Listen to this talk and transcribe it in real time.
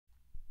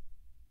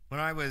When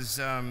I was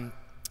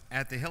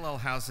at the Hillel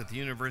House at the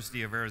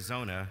University of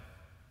Arizona,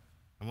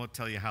 I won't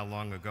tell you how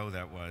long ago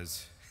that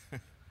was,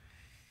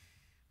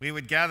 we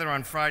would gather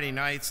on Friday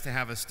nights to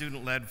have a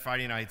student-led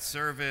Friday night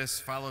service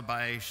followed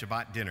by a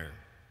Shabbat dinner.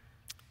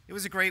 It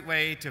was a great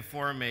way to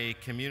form a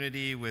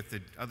community with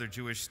the other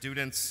Jewish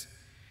students,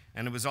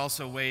 and it was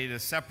also a way to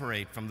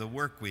separate from the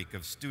work week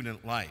of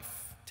student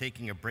life,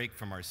 taking a break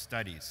from our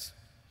studies.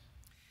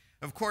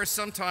 Of course,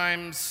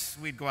 sometimes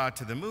we'd go out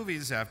to the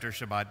movies after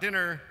Shabbat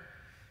dinner.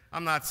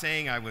 I'm not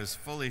saying I was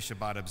fully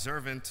Shabbat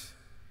observant,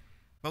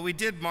 but we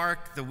did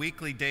mark the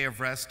weekly day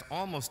of rest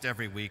almost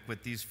every week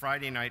with these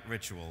Friday night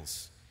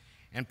rituals.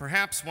 And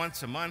perhaps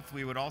once a month,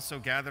 we would also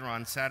gather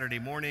on Saturday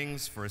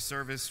mornings for a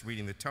service,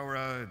 reading the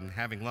Torah and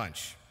having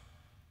lunch.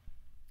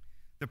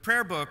 The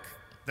prayer book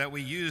that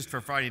we used for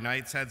Friday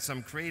nights had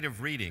some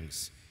creative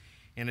readings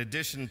in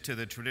addition to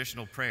the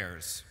traditional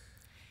prayers.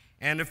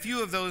 And a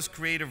few of those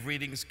creative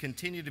readings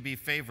continue to be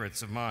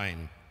favorites of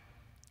mine.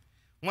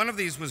 One of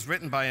these was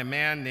written by a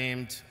man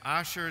named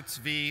Asher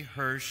Tzvi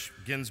Hirsch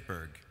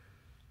Ginsburg.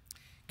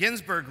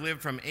 Ginsburg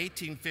lived from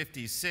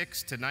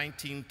 1856 to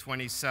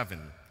 1927.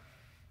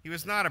 He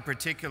was not a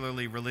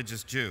particularly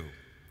religious Jew,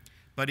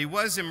 but he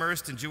was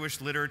immersed in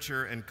Jewish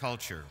literature and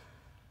culture.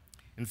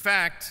 In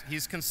fact,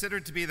 he's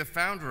considered to be the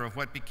founder of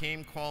what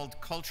became called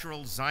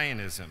cultural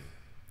Zionism.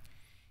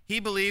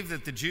 He believed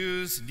that the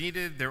Jews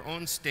needed their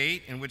own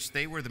state in which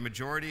they were the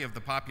majority of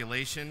the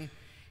population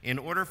in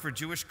order for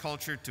Jewish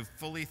culture to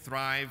fully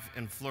thrive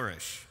and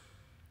flourish.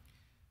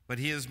 But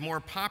he is more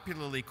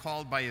popularly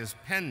called by his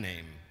pen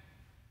name,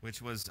 which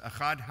was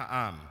Echad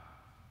Ha'am,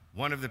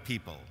 one of the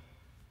people.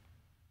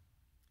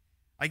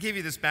 I gave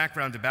you this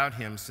background about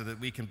him so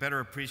that we can better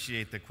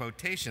appreciate the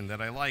quotation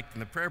that I liked in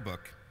the prayer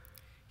book.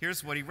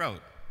 Here's what he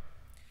wrote.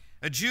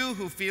 A Jew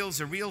who feels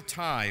a real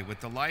tie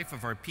with the life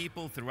of our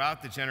people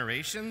throughout the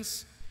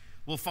generations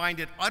will find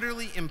it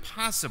utterly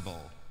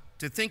impossible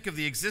to think of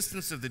the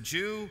existence of the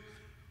Jew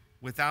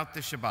without the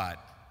Shabbat.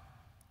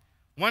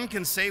 One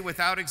can say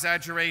without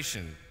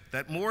exaggeration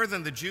that more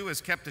than the Jew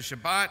has kept the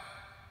Shabbat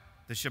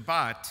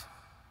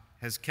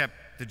has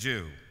kept the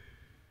Jew.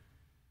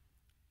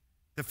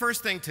 The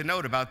first thing to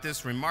note about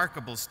this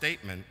remarkable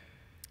statement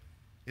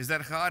is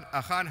that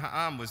Echad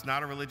Ha'am was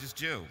not a religious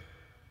Jew.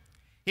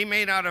 He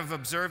may not have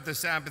observed the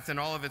Sabbath in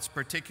all of its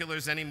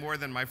particulars any more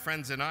than my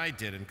friends and I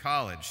did in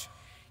college,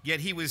 yet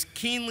he was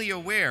keenly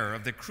aware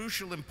of the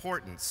crucial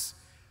importance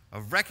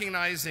of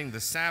recognizing the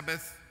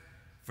Sabbath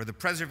for the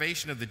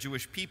preservation of the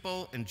Jewish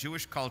people and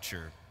Jewish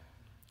culture.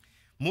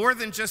 More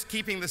than just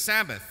keeping the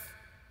Sabbath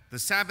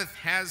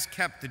has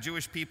kept the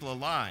Jewish people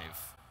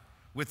alive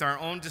with our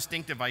own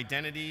distinctive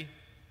identity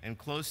and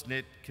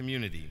close-knit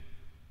community.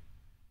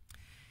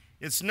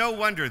 It's no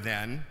wonder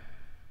then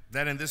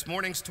that in this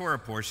morning's Torah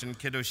portion,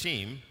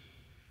 Kedoshim,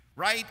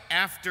 right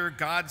after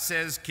God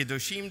says,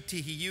 Kedoshim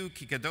tihiyu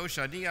ki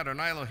kadosh ani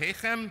Adonai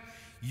Elohechem,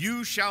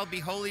 you shall be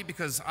holy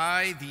because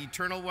I, the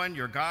Eternal One,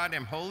 your God,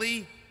 am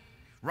holy.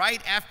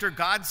 Right after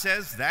God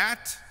says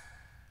that,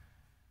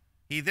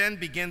 he then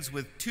begins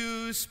with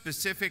two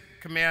specific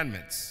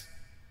commandments.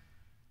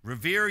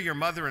 Revere your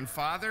mother and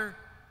father,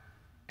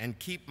 and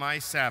keep my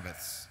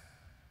Sabbaths.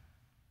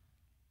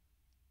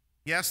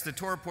 Yes, the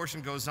Torah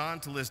portion goes on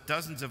to list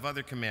dozens of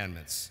other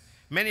commandments,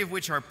 many of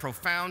which are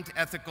profound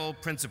ethical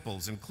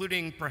principles,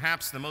 including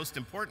perhaps the most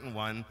important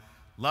one,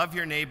 love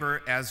your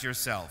neighbor as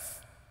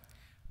yourself.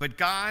 But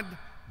God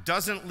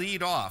doesn't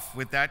lead off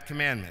with that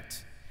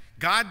commandment.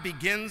 God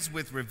begins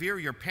with revere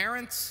your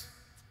parents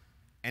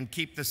and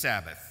keep the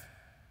Sabbath.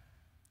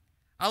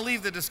 I'll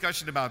leave the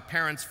discussion about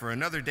parents for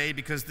another day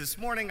because this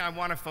morning I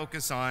want to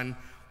focus on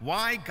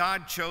why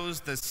God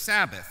chose the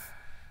Sabbath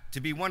to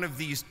be one of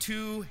these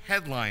two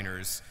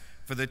headliners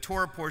for the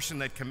Torah portion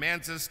that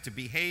commands us to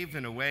behave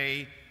in a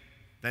way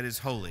that is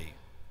holy.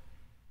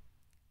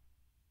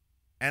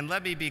 And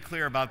let me be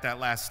clear about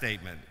that last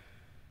statement.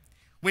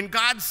 When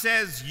God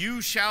says, you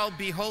shall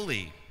be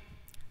holy,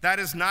 that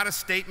is not a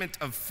statement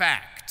of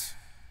fact.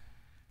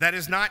 That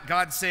is not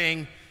God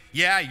saying,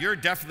 yeah, you're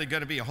definitely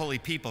going to be a holy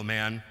people,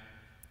 man.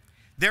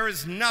 There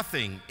is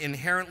nothing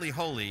inherently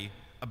holy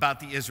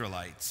about the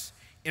Israelites.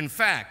 In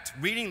fact,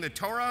 reading the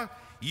Torah,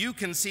 you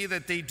can see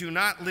that they do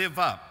not live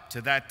up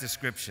to that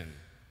description.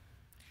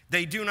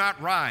 They do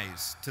not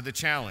rise to the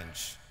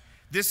challenge.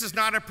 This is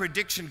not a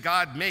prediction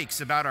God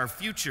makes about our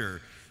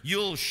future.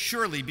 You'll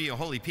surely be a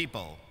holy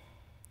people.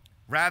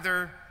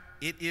 Rather,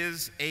 it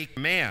is a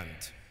command.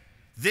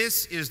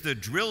 This is the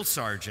drill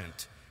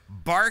sergeant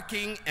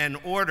barking an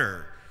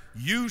order.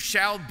 You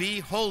shall be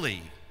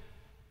holy.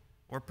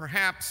 Or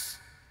perhaps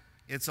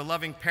it's a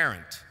loving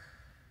parent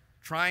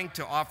trying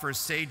to offer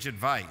sage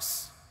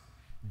advice.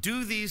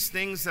 Do these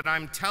things that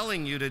I'm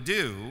telling you to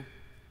do,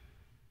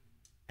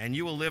 and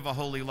you will live a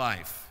holy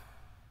life,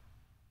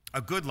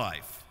 a good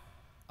life,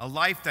 a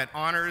life that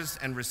honors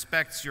and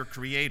respects your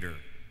Creator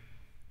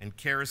and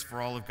cares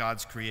for all of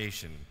God's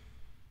creation.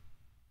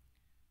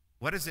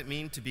 What does it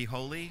mean to be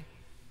holy?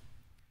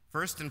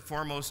 First and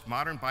foremost,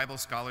 modern Bible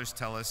scholars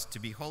tell us to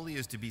be holy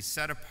is to be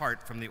set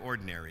apart from the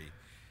ordinary,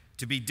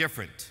 to be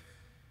different.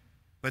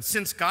 But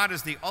since God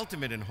is the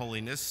ultimate in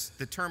holiness,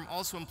 the term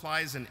also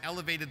implies an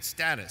elevated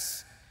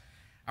status.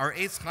 Our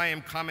Eitz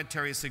Chaim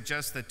commentary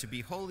suggests that to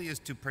be holy is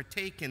to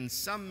partake in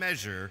some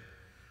measure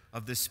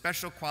of the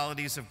special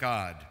qualities of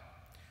God.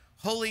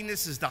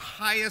 Holiness is the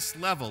highest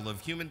level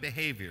of human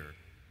behavior,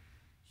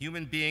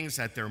 human beings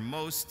at their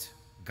most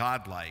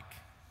godlike.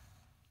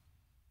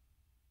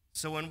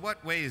 So in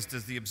what ways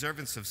does the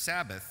observance of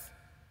Sabbath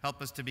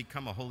help us to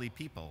become a holy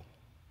people?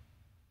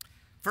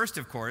 First,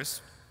 of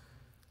course,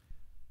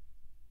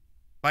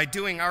 by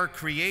doing our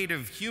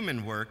creative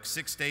human work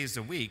 6 days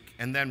a week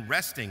and then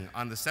resting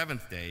on the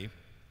seventh day,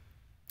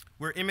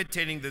 we're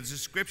imitating the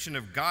description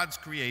of God's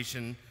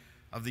creation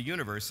of the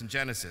universe in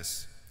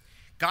Genesis.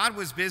 God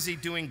was busy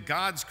doing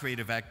God's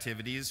creative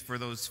activities for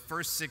those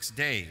first 6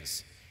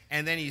 days,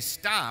 and then he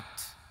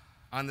stopped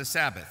on the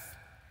Sabbath,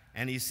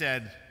 and he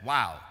said,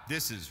 wow,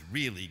 this is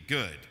really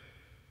good.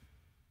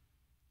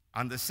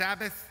 On the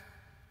Sabbath,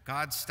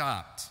 God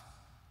stopped,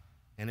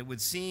 and it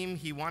would seem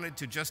he wanted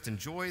to just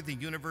enjoy the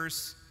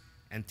universe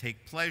and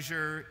take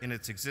pleasure in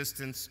its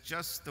existence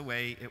just the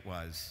way it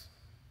was.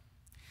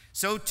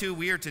 So too,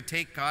 we are to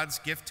take God's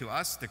gift to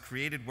us, the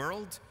created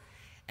world,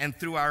 and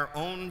through our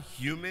own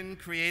human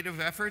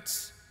creative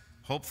efforts,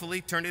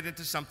 hopefully turn it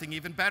into something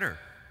even better.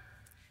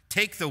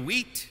 Take the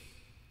wheat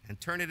and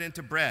turn it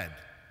into bread.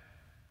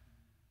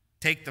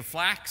 Take the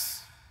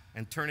flax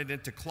and turn it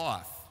into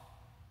cloth.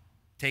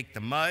 Take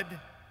the mud,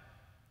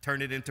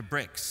 turn it into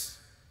bricks.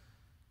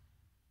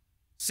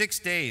 6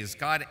 days,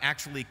 God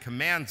actually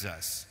commands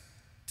us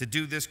to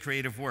do this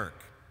creative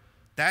work.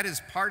 That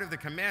is part of the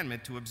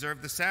commandment to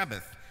observe the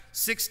Sabbath.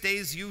 6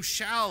 days you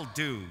shall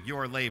do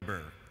your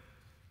labor.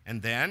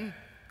 And then,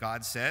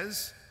 God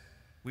says,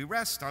 we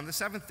rest on the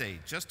seventh day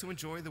just to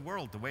enjoy the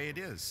world the way it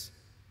is.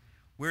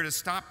 We're to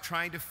stop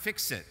trying to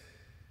fix it.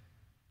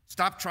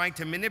 Stop trying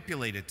to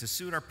manipulate it to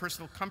suit our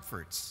personal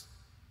comforts.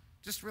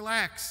 Just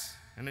relax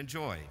and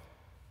enjoy.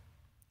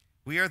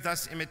 We are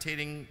thus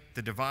imitating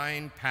the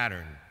divine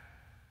pattern,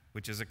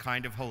 which is a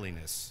kind of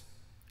holiness.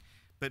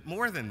 But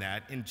more than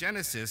that, in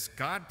Genesis,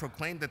 God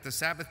proclaimed that the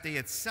Sabbath day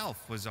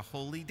itself was a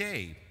holy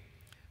day.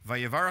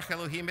 Vayevarach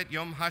Elohim et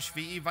yom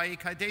hashvi'i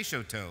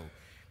vayikadeshoto.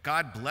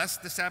 God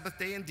blessed the Sabbath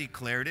day and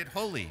declared it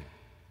holy.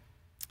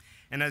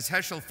 And as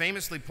Heschel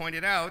famously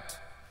pointed out,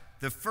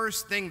 the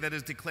first thing that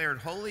is declared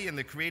holy in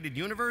the created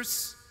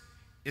universe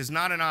is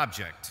not an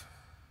object.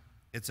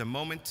 It's a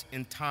moment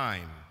in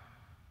time,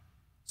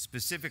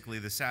 specifically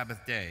the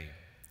Sabbath day.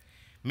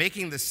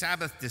 Making the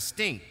Sabbath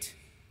distinct,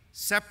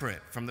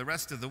 separate from the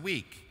rest of the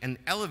week, and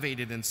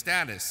elevated in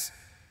status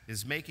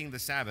is making the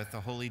Sabbath a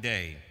holy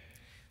day.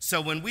 So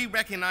when we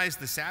recognize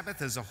the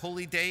Sabbath as a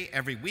holy day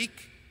every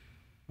week,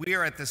 we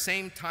are at the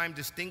same time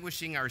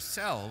distinguishing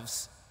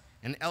ourselves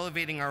and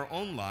elevating our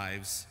own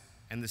lives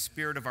and the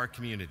spirit of our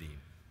community.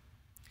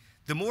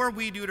 The more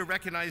we do to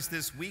recognize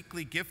this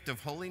weekly gift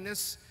of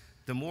holiness,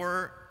 the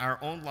more our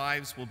own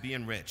lives will be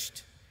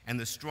enriched, and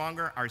the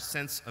stronger our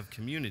sense of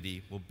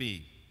community will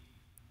be.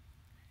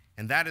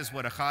 And that is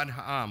what Echad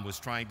Ha'am was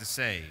trying to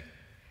say.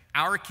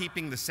 Our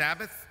keeping the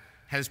Sabbath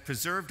has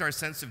preserved our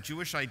sense of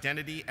Jewish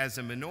identity as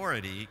a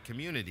minority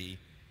community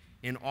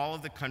in all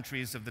of the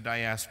countries of the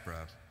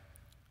diaspora.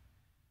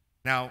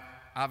 Now,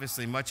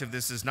 obviously, much of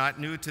this is not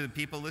new to the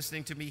people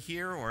listening to me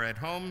here or at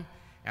home.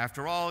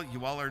 After all,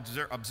 you all are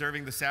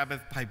observing the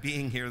Sabbath by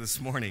being here this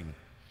morning.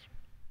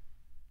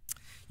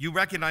 You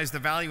recognize the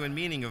value and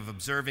meaning of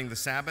observing the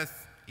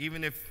Sabbath,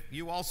 even if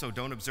you also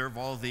don't observe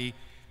all the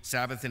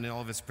Sabbath in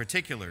all of its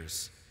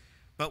particulars.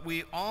 But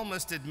we all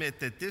must admit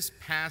that this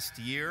past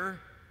year,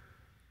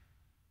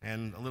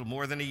 and a little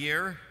more than a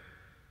year,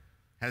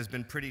 has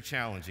been pretty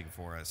challenging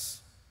for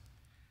us.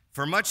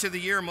 For much of the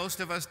year,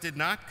 most of us did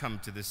not come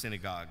to the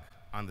synagogue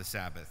on the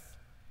Sabbath,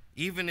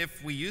 even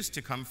if we used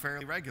to come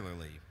fairly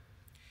regularly.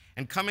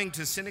 And coming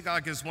to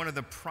synagogue is one of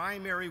the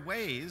primary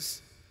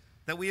ways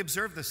that we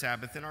observe the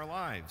Sabbath in our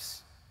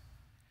lives.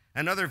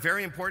 Another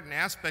very important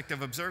aspect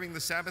of observing the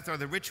Sabbath are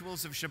the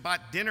rituals of Shabbat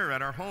dinner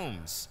at our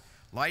homes,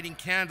 lighting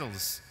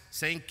candles,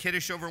 saying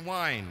Kiddush over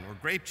wine or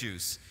grape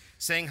juice,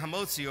 saying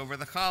Hamotzi over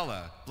the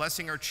challah,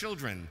 blessing our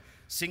children,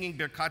 singing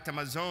Birkat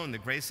HaMazon, the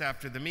grace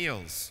after the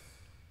meals.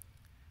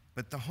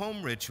 But the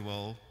home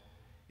ritual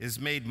is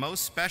made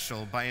most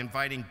special by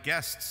inviting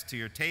guests to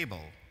your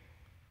table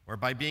or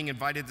by being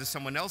invited to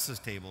someone else's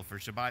table for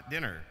Shabbat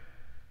dinner.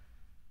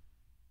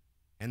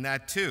 And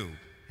that, too,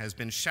 has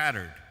been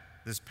shattered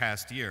this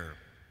past year.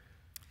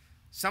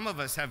 Some of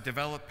us have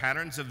developed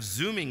patterns of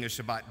Zooming a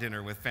Shabbat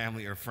dinner with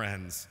family or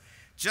friends,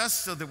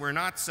 just so that we're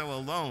not so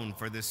alone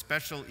for this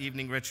special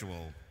evening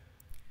ritual.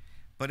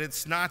 But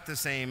it's not the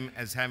same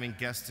as having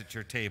guests at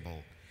your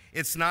table.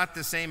 It's not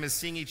the same as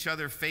seeing each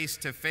other face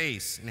to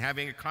face and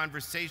having a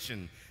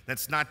conversation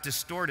that's not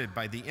distorted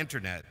by the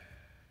internet.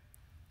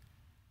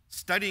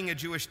 Studying a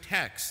Jewish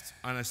text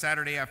on a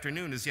Saturday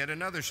afternoon is yet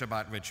another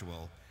Shabbat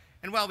ritual.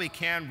 And while we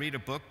can read a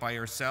book by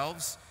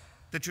ourselves,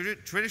 the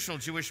traditional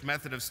Jewish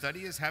method of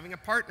study is having a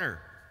partner.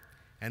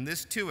 And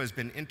this too has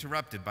been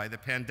interrupted by the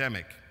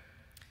pandemic.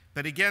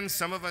 But again,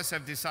 some of us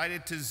have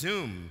decided to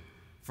Zoom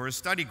for a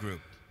study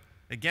group,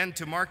 again,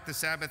 to mark the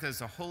Sabbath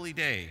as a holy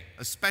day,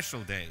 a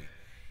special day,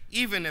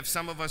 even if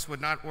some of us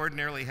would not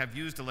ordinarily have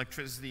used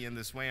electricity in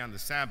this way on the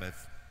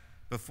Sabbath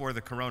before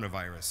the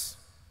coronavirus.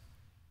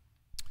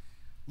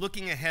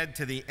 Looking ahead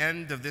to the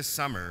end of this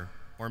summer,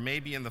 or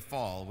maybe in the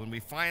fall, when we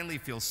finally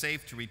feel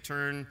safe to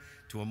return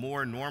to a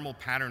more normal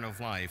pattern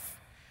of life,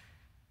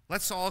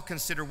 let's all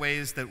consider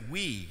ways that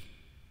we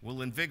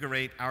will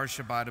invigorate our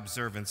Shabbat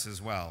observance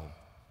as well.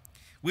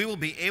 We will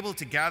be able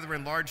to gather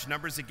in large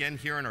numbers again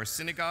here in our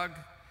synagogue.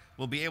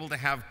 We'll be able to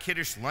have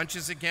kiddush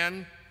lunches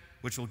again,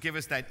 which will give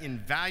us that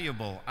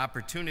invaluable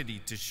opportunity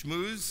to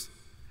schmooze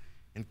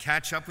and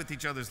catch up with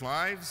each other's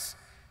lives,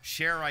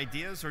 share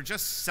ideas, or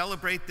just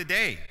celebrate the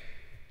day.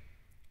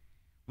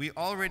 We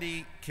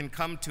already can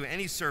come to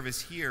any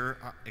service here,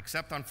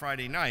 except on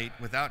Friday night,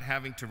 without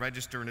having to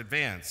register in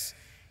advance.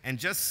 And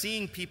just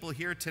seeing people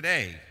here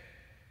today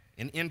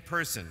and in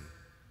person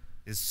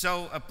is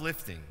so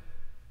uplifting.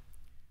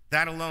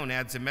 That alone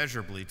adds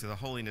immeasurably to the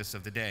holiness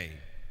of the day.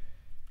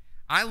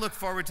 I look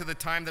forward to the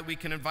time that we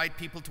can invite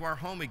people to our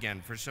home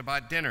again for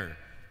Shabbat dinner,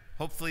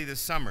 hopefully this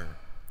summer.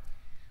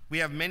 We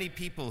have many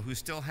people who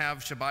still have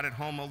Shabbat at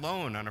home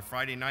alone on a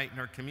Friday night in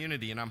our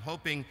community, and I'm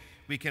hoping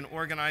we can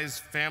organize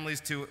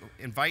families to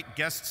invite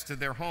guests to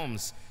their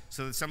homes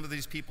so that some of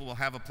these people will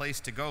have a place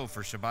to go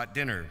for Shabbat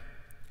dinner.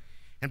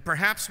 And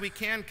perhaps we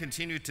can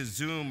continue to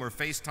Zoom or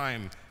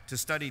FaceTime to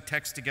study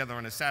text together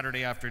on a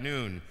Saturday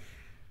afternoon.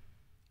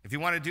 If you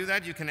want to do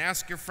that, you can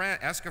ask a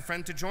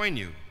friend to join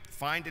you.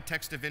 Find a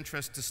text of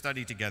interest to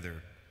study together.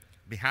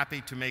 I'd be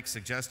happy to make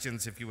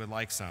suggestions if you would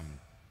like some.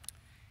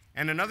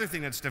 And another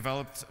thing that's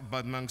developed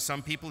among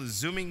some people is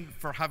Zooming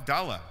for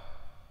Havdalah,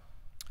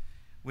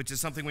 which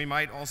is something we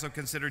might also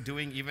consider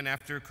doing even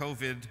after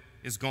COVID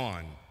is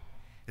gone.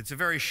 It's a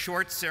very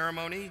short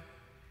ceremony,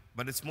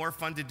 but it's more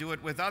fun to do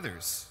it with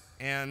others.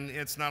 And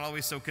it's not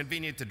always so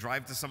convenient to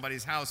drive to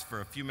somebody's house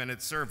for a few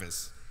minutes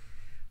service.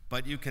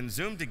 But you can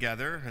Zoom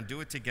together and do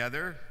it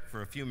together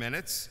for a few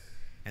minutes,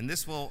 and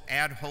this will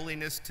add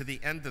holiness to the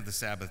end of the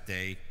Sabbath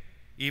day,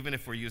 even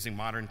if we're using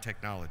modern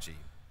technology.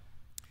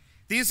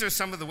 These are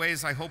some of the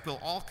ways I hope we'll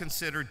all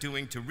consider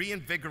doing to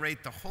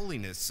reinvigorate the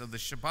holiness of the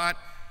Shabbat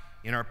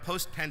in our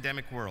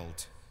post-pandemic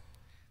world.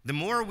 The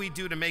more we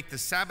do to make the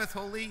Sabbath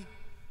holy,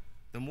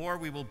 the more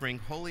we will bring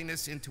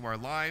holiness into our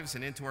lives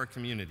and into our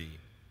community.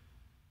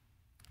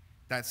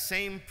 That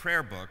same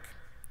prayer book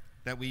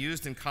that we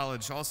used in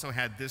college also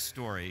had this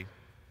story,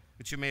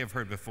 which you may have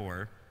heard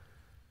before.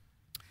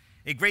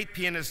 A great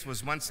pianist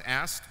was once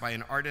asked by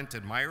an ardent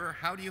admirer,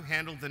 "How do you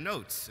handle the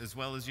notes as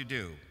well as you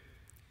do?"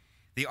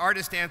 The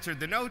artist answered,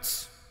 "The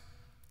notes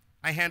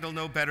I handle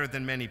no better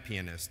than many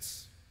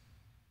pianists.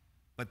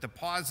 But the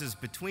pauses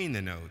between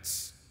the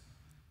notes,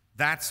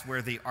 that's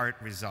where the art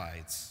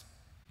resides."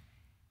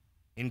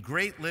 In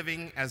great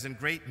living as in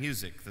great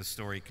music, the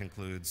story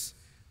concludes,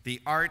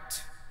 the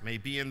art may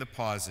be in the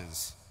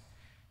pauses.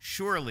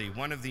 Surely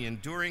one of the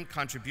enduring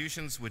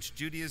contributions which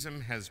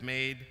Judaism has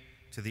made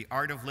to the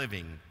art of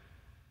living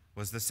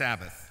was the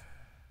Sabbath,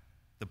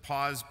 the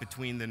pause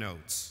between the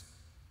notes.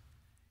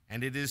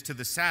 And it is to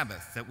the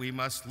Sabbath that we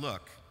must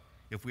look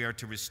if we are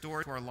to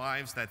restore to our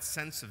lives that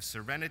sense of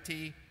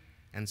serenity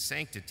and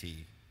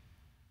sanctity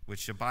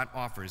which Shabbat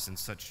offers in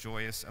such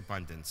joyous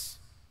abundance.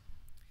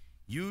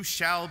 You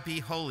shall be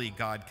holy,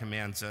 God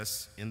commands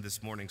us in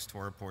this morning's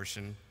Torah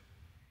portion,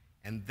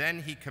 and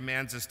then he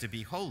commands us to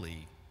be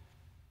holy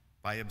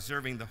by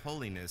observing the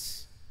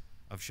holiness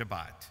of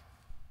Shabbat.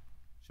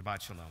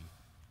 Shabbat Shalom.